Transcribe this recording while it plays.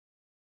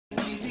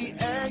Easy,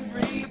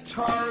 Angry,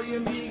 Atari,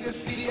 Amiga,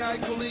 CDI,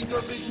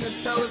 ColecoVision,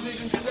 and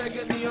Television,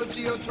 Sega, Neo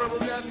Geo,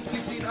 TurboGrafx,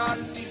 16,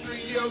 Odyssey,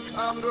 3DO,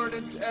 Commodore,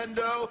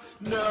 Nintendo,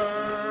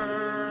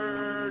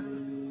 Nerd.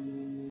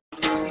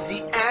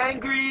 Easy,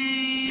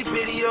 Angry,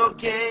 Video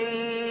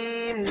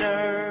Game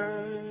Nerd.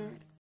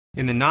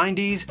 In the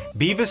 90s,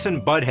 Beavis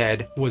and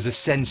Butthead was a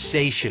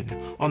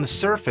sensation. On the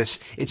surface,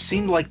 it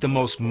seemed like the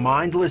most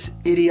mindless,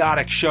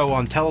 idiotic show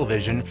on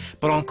television,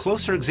 but on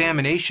closer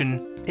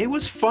examination, it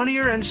was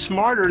funnier and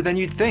smarter than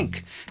you'd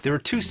think. There were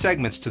two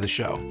segments to the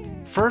show.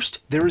 First,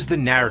 there was the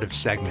narrative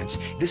segments.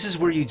 This is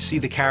where you'd see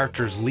the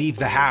characters leave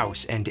the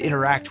house and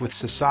interact with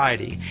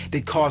society.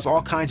 They'd cause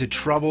all kinds of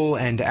trouble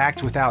and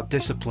act without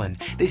discipline.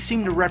 They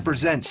seemed to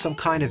represent some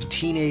kind of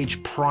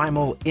teenage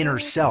primal inner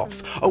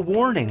self, a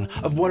warning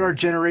of what our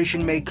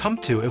generation may come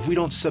to if we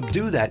don't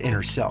subdue that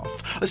inner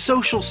self, a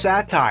social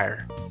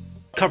satire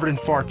covered in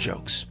fart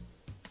jokes.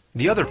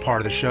 The other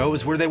part of the show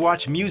is where they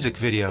watch music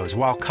videos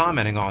while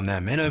commenting on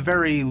them in a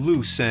very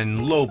loose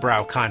and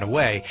lowbrow kind of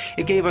way.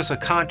 It gave us a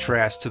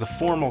contrast to the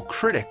formal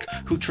critic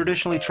who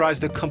traditionally tries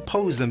to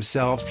compose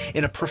themselves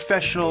in a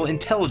professional,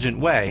 intelligent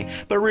way,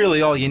 but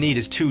really all you need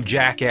is two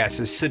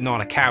jackasses sitting on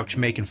a couch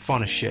making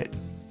fun of shit.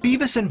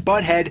 Beavis and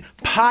Butthead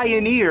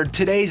pioneered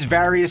today's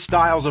various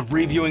styles of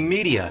reviewing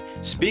media.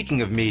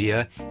 Speaking of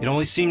media, it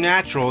only seemed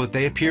natural that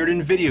they appeared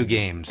in video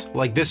games,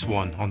 like this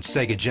one on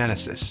Sega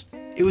Genesis.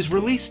 It was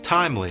released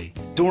timely,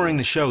 during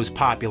the show's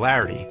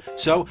popularity.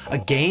 So, a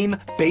game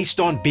based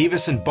on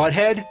Beavis and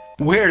Butthead?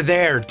 We're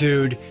there,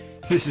 dude.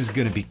 This is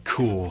gonna be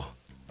cool.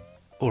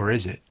 Or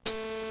is it?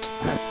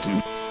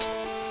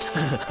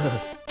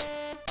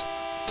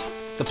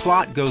 The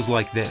plot goes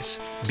like this.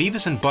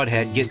 Beavis and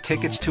Butthead get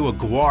tickets to a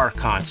Gwar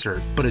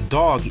concert, but a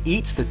dog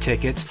eats the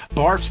tickets,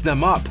 barfs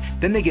them up,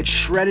 then they get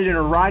shredded in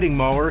a riding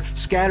mower,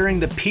 scattering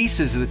the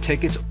pieces of the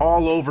tickets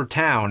all over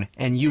town,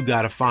 and you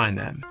gotta find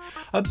them.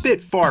 A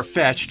bit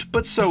far-fetched,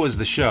 but so is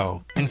the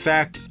show. In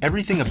fact,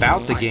 everything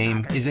about the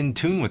game is in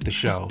tune with the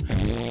show.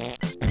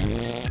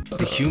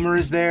 The humor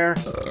is there,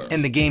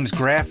 and the game's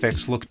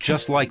graphics look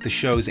just like the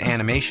show's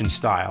animation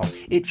style.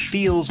 It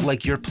feels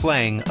like you're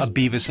playing a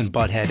Beavis and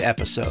Butthead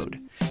episode.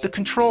 The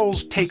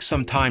controls take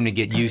some time to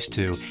get used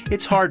to.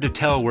 It's hard to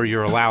tell where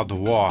you're allowed to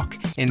walk.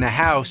 In the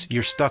house,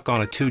 you're stuck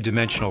on a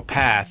two-dimensional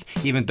path,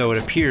 even though it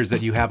appears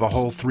that you have a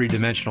whole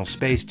three-dimensional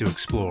space to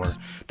explore.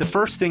 The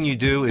first thing you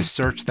do is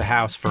search the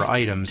house for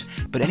items,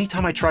 but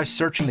anytime I try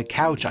searching the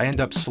couch, I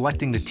end up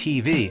selecting the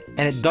TV,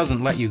 and it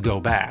doesn't let you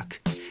go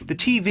back. The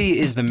TV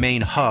is the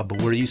main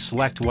hub where you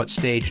select what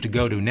stage to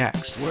go to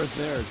next.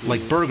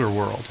 Like Burger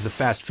World, the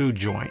fast food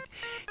joint.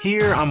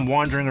 Here I'm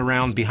wandering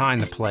around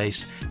behind the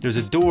place. There's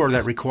a door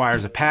that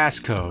requires a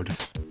passcode.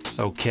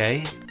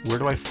 Okay, where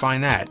do I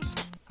find that?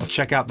 I'll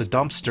check out the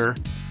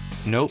dumpster.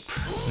 Nope,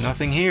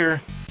 nothing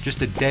here.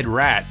 Just a dead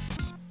rat.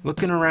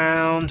 Looking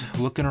around,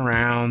 looking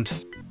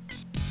around.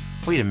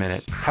 Wait a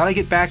minute, how do I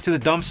get back to the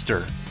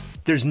dumpster?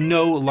 There's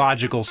no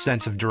logical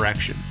sense of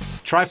direction.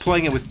 Try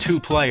playing it with two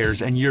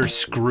players and you're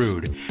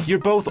screwed. You're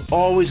both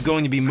always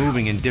going to be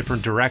moving in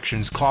different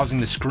directions, causing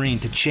the screen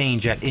to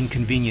change at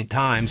inconvenient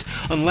times,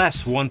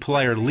 unless one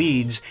player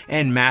leads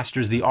and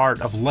masters the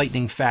art of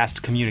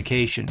lightning-fast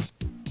communication.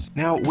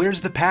 Now,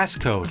 where's the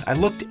passcode? I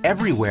looked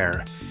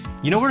everywhere.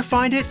 You know where to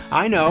find it?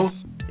 I know.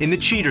 In the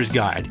Cheater's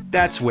Guide.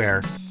 That's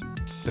where.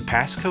 The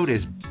passcode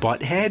is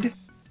Butthead?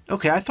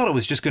 Okay, I thought it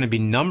was just going to be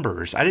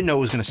numbers. I didn't know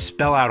it was going to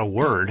spell out a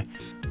word.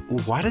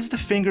 Why does the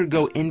finger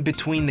go in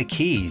between the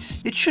keys?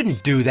 It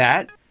shouldn't do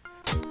that.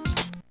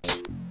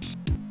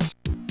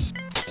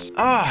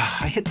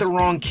 Ah, I hit the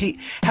wrong key.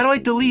 How do I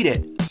delete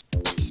it?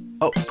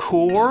 Oh,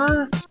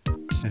 core?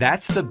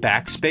 That's the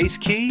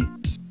backspace key?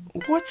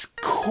 What's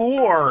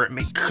core?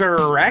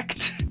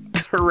 Correct?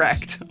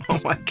 Correct. Oh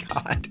my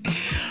god.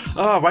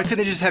 Oh, why couldn't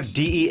they just have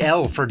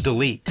DEL for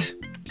delete?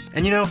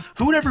 And you know,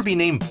 who would ever be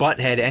named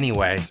Butthead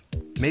anyway?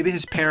 Maybe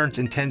his parents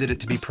intended it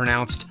to be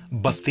pronounced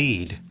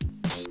Butthead.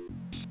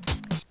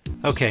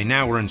 Okay,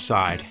 now we're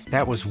inside.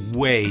 That was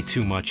way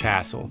too much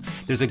hassle.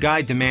 There's a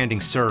guy demanding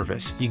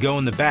service. You go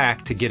in the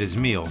back to get his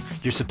meal.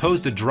 You're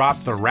supposed to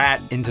drop the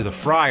rat into the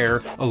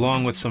fryer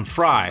along with some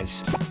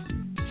fries.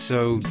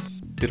 So,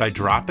 did I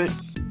drop it?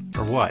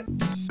 Or what?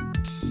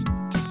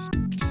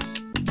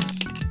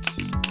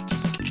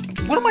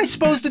 What am I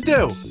supposed to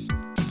do?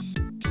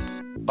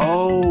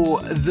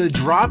 Oh, the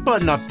drop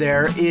button up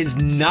there is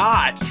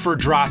not for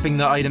dropping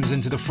the items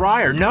into the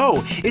fryer.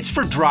 No, it's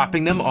for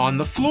dropping them on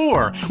the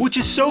floor, which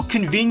is so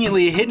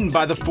conveniently hidden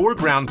by the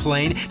foreground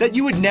plane that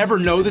you would never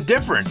know the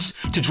difference.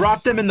 To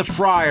drop them in the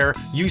fryer,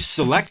 you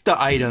select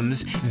the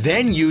items,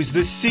 then use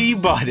the C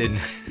button.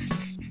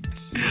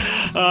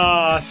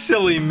 Ah,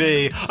 silly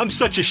me. I'm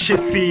such a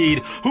shit-feed.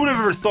 Who'd have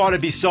ever thought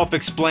it'd be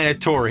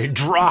self-explanatory?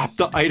 Drop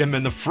the item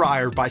in the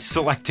fryer by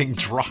selecting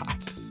drop.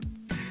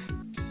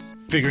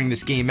 Figuring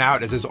this game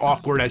out is as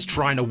awkward as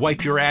trying to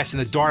wipe your ass in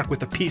the dark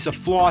with a piece of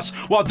floss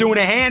while doing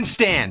a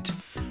handstand.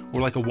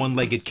 Or like a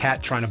one-legged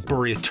cat trying to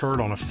bury a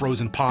turd on a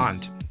frozen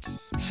pond.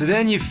 So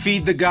then you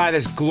feed the guy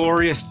this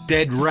glorious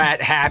dead rat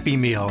Happy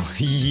Meal.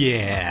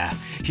 Yeah.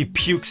 He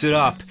pukes it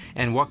up,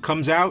 and what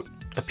comes out?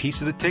 A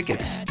piece of the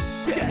tickets.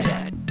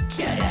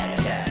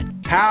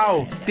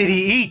 How did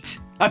he eat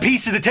a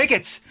piece of the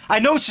tickets? I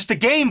know it's just a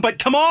game, but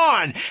come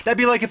on! That'd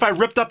be like if I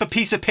ripped up a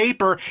piece of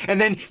paper and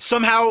then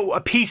somehow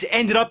a piece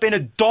ended up in a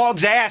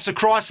dog's ass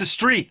across the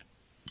street.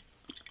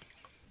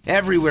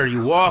 Everywhere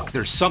you walk,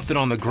 there's something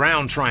on the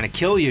ground trying to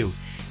kill you.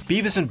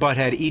 Beavis and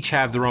Butthead each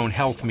have their own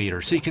health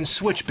meter, so you can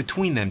switch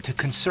between them to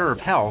conserve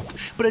health,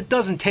 but it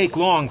doesn't take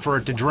long for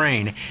it to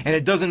drain, and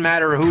it doesn't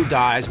matter who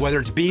dies, whether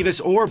it's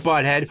Beavis or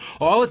Butthead,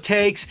 all it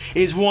takes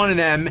is one of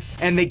them,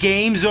 and the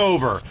game's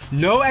over.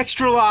 No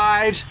extra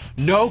lives,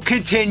 no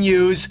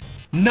continues,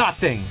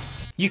 nothing.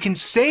 You can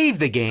save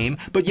the game,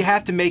 but you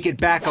have to make it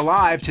back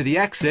alive to the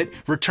exit,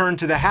 return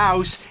to the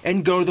house,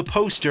 and go to the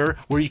poster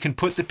where you can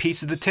put the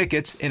piece of the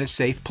tickets in a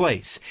safe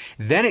place.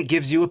 Then it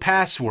gives you a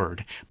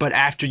password. But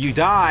after you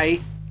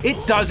die,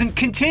 it doesn't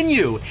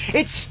continue.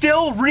 It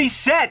still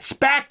resets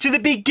back to the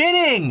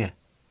beginning.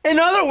 In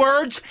other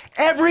words,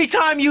 every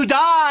time you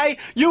die,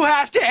 you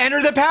have to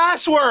enter the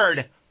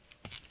password.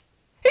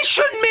 It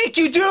shouldn't make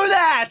you do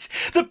that!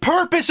 The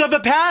purpose of a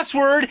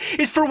password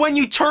is for when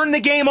you turn the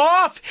game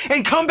off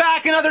and come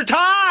back another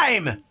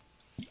time!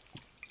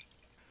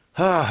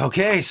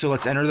 Okay, so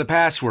let's enter the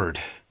password.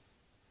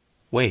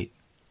 Wait,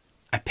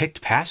 I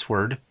picked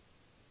password?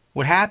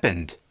 What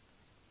happened?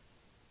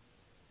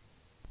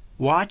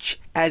 Watch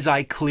as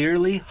I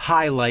clearly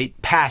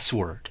highlight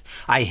password.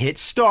 I hit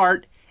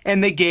start,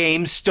 and the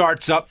game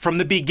starts up from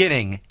the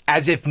beginning,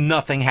 as if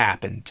nothing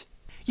happened.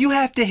 You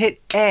have to hit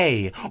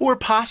A, or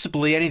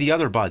possibly any of the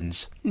other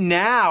buttons.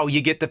 Now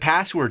you get the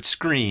password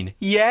screen.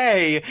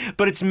 Yay!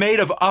 But it's made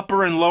of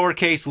upper and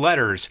lowercase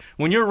letters.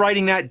 When you're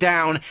writing that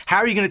down, how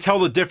are you going to tell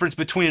the difference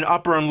between an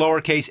upper and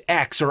lowercase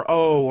X or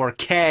O or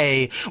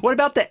K? What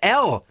about the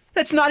L?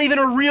 That's not even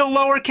a real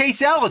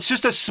lowercase L, it's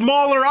just a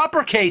smaller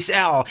uppercase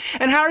L.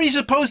 And how are you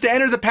supposed to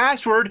enter the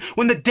password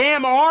when the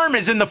damn arm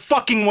is in the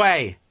fucking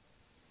way?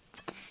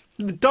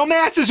 The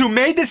dumbasses who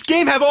made this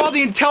game have all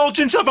the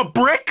intelligence of a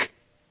brick?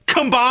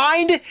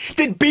 Combined?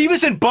 Did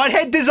Beavis and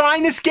Butthead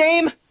design this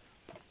game?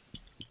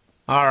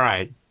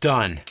 Alright,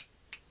 done.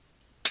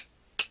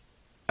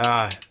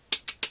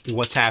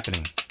 What's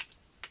happening?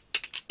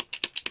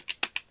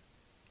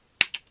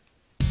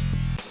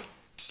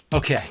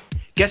 Okay,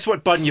 guess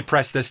what button you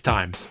press this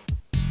time?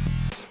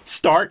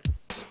 Start?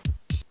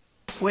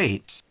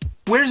 Wait,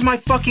 where's my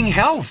fucking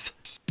health?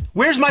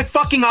 Where's my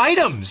fucking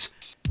items?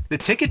 The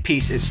ticket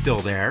piece is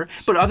still there,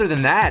 but other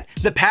than that,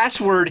 the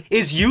password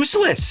is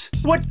useless.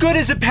 What good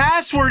is a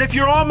password if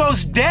you're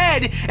almost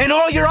dead and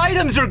all your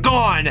items are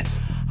gone?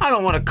 I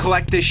don't want to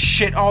collect this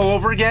shit all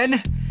over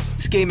again.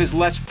 This game is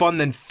less fun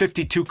than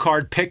 52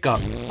 card pickup.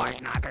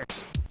 I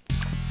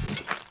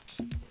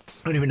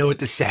don't even know what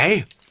to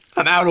say.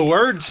 I'm out of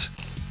words.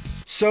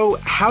 So,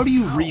 how do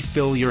you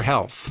refill your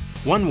health?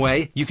 One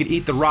way, you could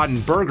eat the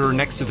rotten burger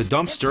next to the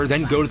dumpster,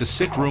 then go to the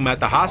sick room at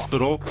the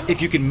hospital, if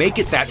you can make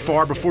it that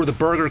far before the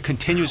burger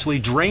continuously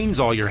drains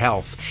all your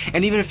health.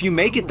 And even if you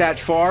make it that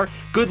far,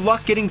 good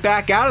luck getting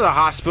back out of the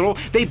hospital.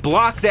 They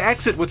block the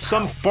exit with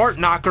some fart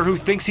knocker who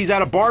thinks he's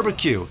at a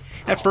barbecue.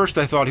 At first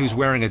I thought he was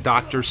wearing a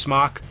doctor's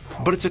smock,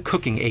 but it's a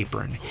cooking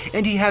apron.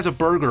 And he has a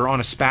burger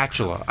on a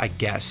spatula, I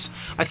guess.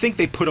 I think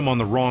they put him on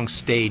the wrong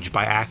stage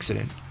by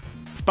accident.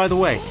 By the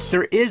way,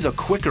 there is a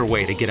quicker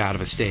way to get out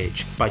of a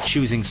stage, by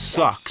choosing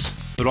sucks,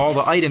 but all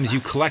the items you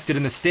collected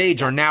in the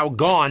stage are now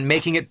gone,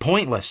 making it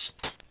pointless.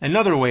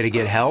 Another way to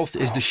get health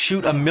is to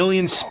shoot a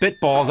million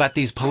spitballs at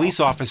these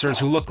police officers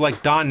who look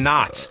like Don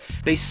Knotts.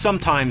 They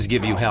sometimes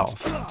give you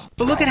health.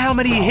 But look at how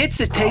many hits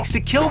it takes to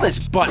kill this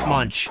butt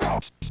munch.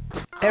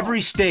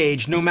 Every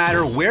stage, no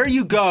matter where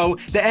you go,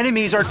 the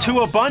enemies are too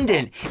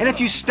abundant, and if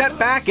you step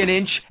back an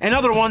inch,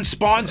 another one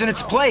spawns in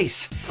its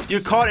place.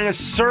 You're caught in a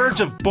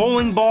surge of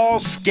bowling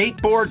balls,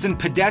 skateboards, and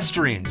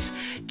pedestrians.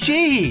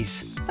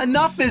 Jeez,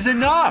 enough is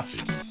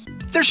enough.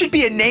 There should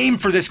be a name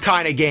for this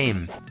kind of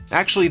game.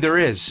 Actually, there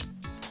is.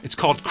 It's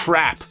called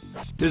crap.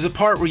 There's a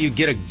part where you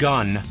get a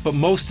gun, but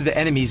most of the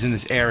enemies in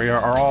this area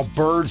are all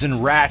birds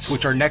and rats,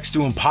 which are next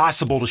to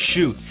impossible to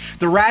shoot.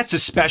 The rats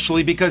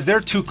especially, because they're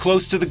too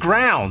close to the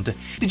ground.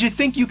 Did you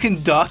think you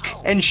can duck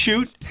and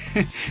shoot?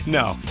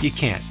 No, you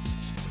can't.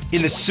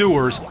 In the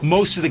sewers,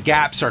 most of the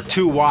gaps are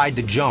too wide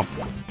to jump.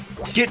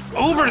 Get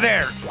over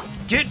there!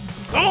 Get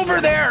over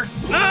there!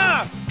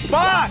 Ah!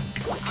 Fuck!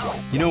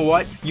 You know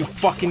what, you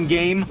fucking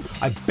game?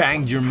 I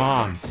banged your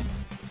mom.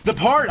 The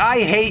part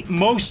I hate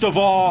most of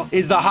all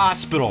is the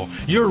hospital.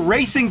 You're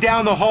racing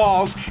down the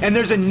halls and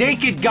there's a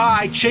naked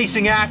guy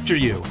chasing after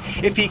you.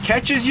 If he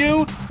catches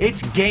you,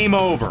 it's game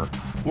over.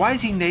 Why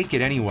is he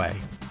naked anyway?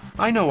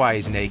 I know why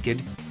he's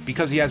naked.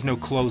 Because he has no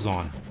clothes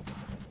on.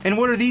 And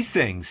what are these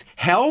things?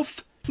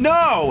 Health?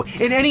 No!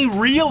 In any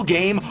real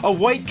game, a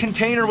white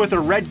container with a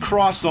red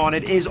cross on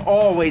it is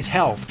always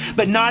health.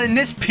 But not in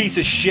this piece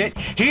of shit.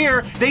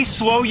 Here, they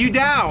slow you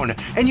down.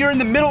 And you're in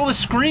the middle of the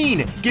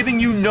screen, giving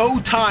you no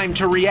time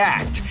to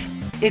react.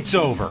 It's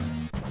over.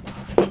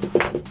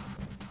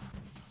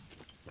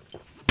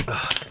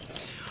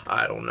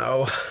 I don't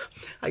know.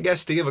 I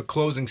guess to give a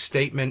closing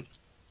statement,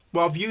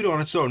 While viewed on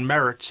its own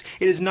merits,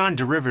 it is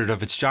non-derivative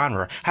of its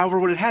genre. However,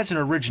 when it has an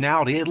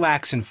originality, it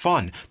lacks in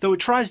fun. Though it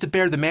tries to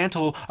bear the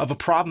mantle of a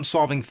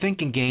problem-solving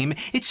thinking game,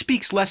 it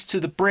speaks less to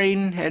the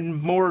brain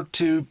and more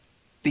to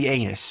the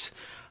anus.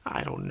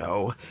 I don't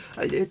know.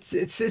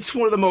 It's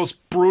one of the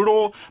most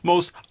brutal,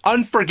 most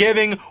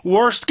unforgiving,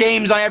 worst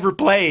games I ever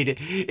played.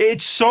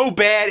 It's so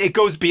bad it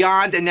goes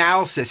beyond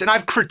analysis, and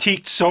I've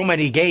critiqued so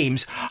many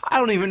games, I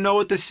don't even know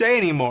what to say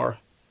anymore.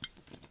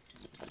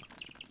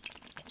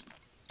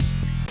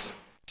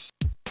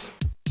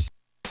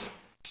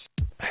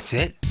 That's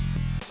it.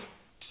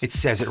 It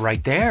says it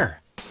right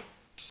there.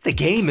 The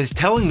game is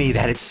telling me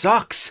that it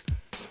sucks.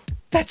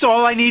 That's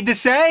all I need to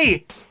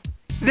say.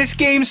 This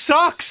game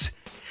sucks.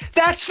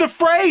 That's the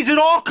phrase it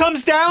all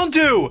comes down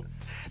to.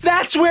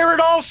 That's where it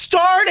all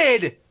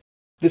started.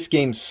 This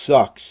game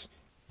sucks.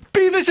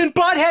 Beavis and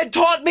Butthead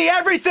taught me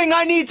everything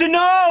I need to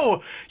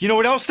know. You know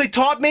what else they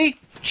taught me?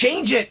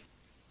 Change it.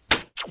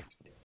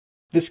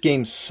 This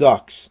game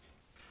sucks.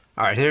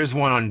 Alright, here's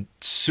one on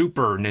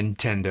Super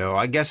Nintendo.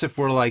 I guess if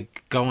we're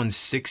like going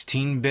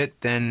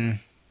 16-bit, then,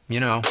 you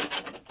know.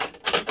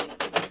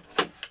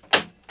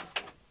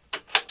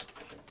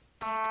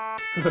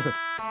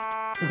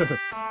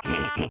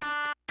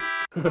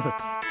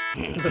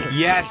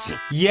 Yes,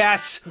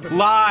 yes,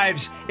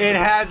 lives. It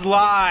has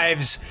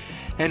lives.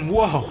 And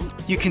whoa,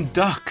 you can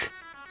duck.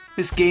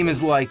 This game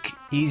is like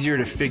easier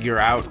to figure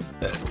out.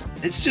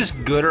 It's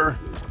just gooder.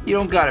 You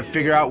don't gotta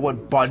figure out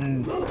what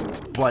button,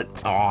 butt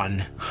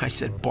on. I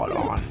said butt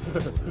on.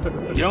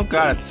 You don't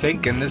gotta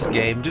think in this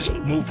game. Just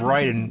move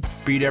right and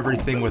beat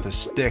everything with a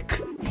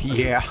stick.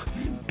 Yeah,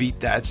 beat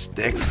that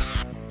stick.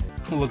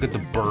 Look at the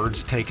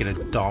birds taking a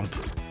dump.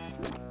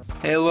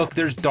 Hey look,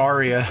 there's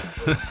Daria.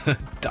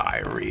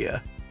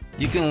 Diarrhea.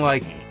 You can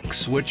like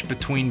switch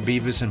between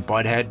Beavis and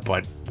Butthead,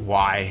 but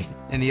why?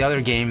 In the other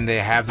game they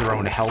have their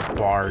own health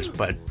bars,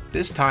 but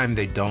this time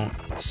they don't.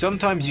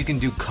 Sometimes you can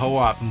do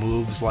co-op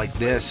moves like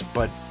this,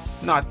 but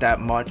not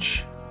that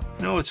much.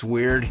 You know what's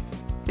weird?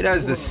 It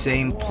has the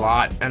same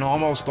plot and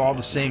almost all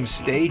the same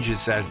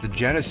stages as the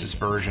Genesis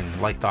version,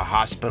 like the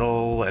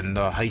hospital and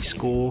the high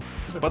school,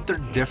 but they're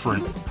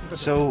different.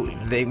 So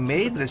they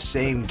made the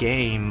same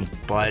game,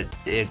 but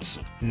it's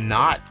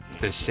not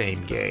the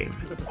same game.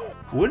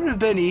 Wouldn't it have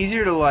been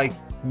easier to like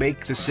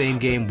make the same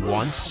game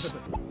once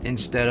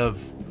instead of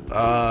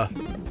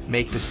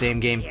make the same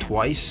game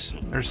twice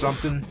or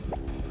something?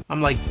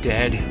 I'm like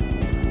dead.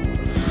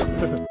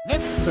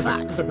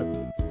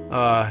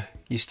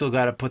 You still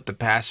gotta put the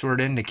password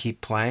in to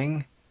keep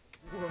playing?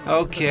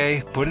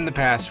 Okay, putting the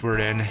password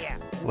in.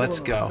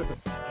 Let's go.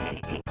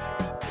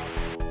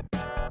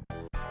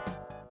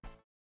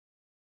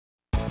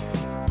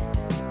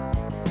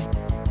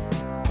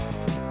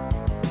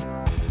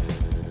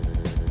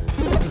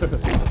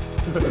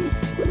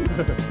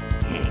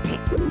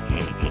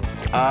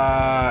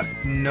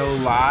 No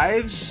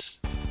lives?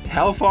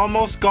 Health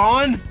almost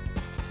gone?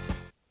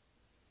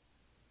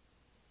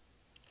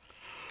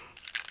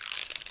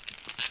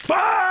 Fuck!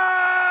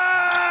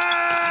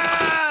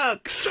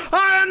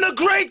 I am the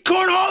great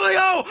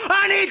Cornholio!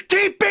 I need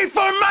TP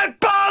for my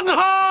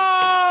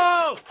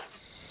bunghole!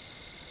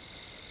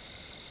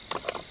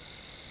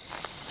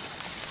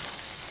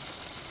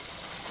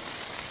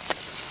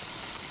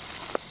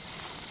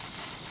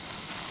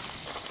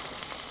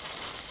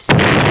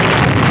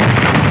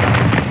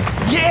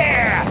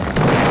 Yeah!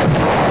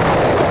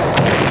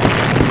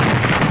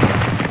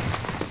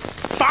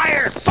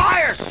 Fire!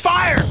 Fire!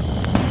 Fire!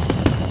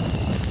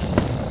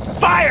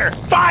 Fire!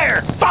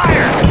 Fire! Fire!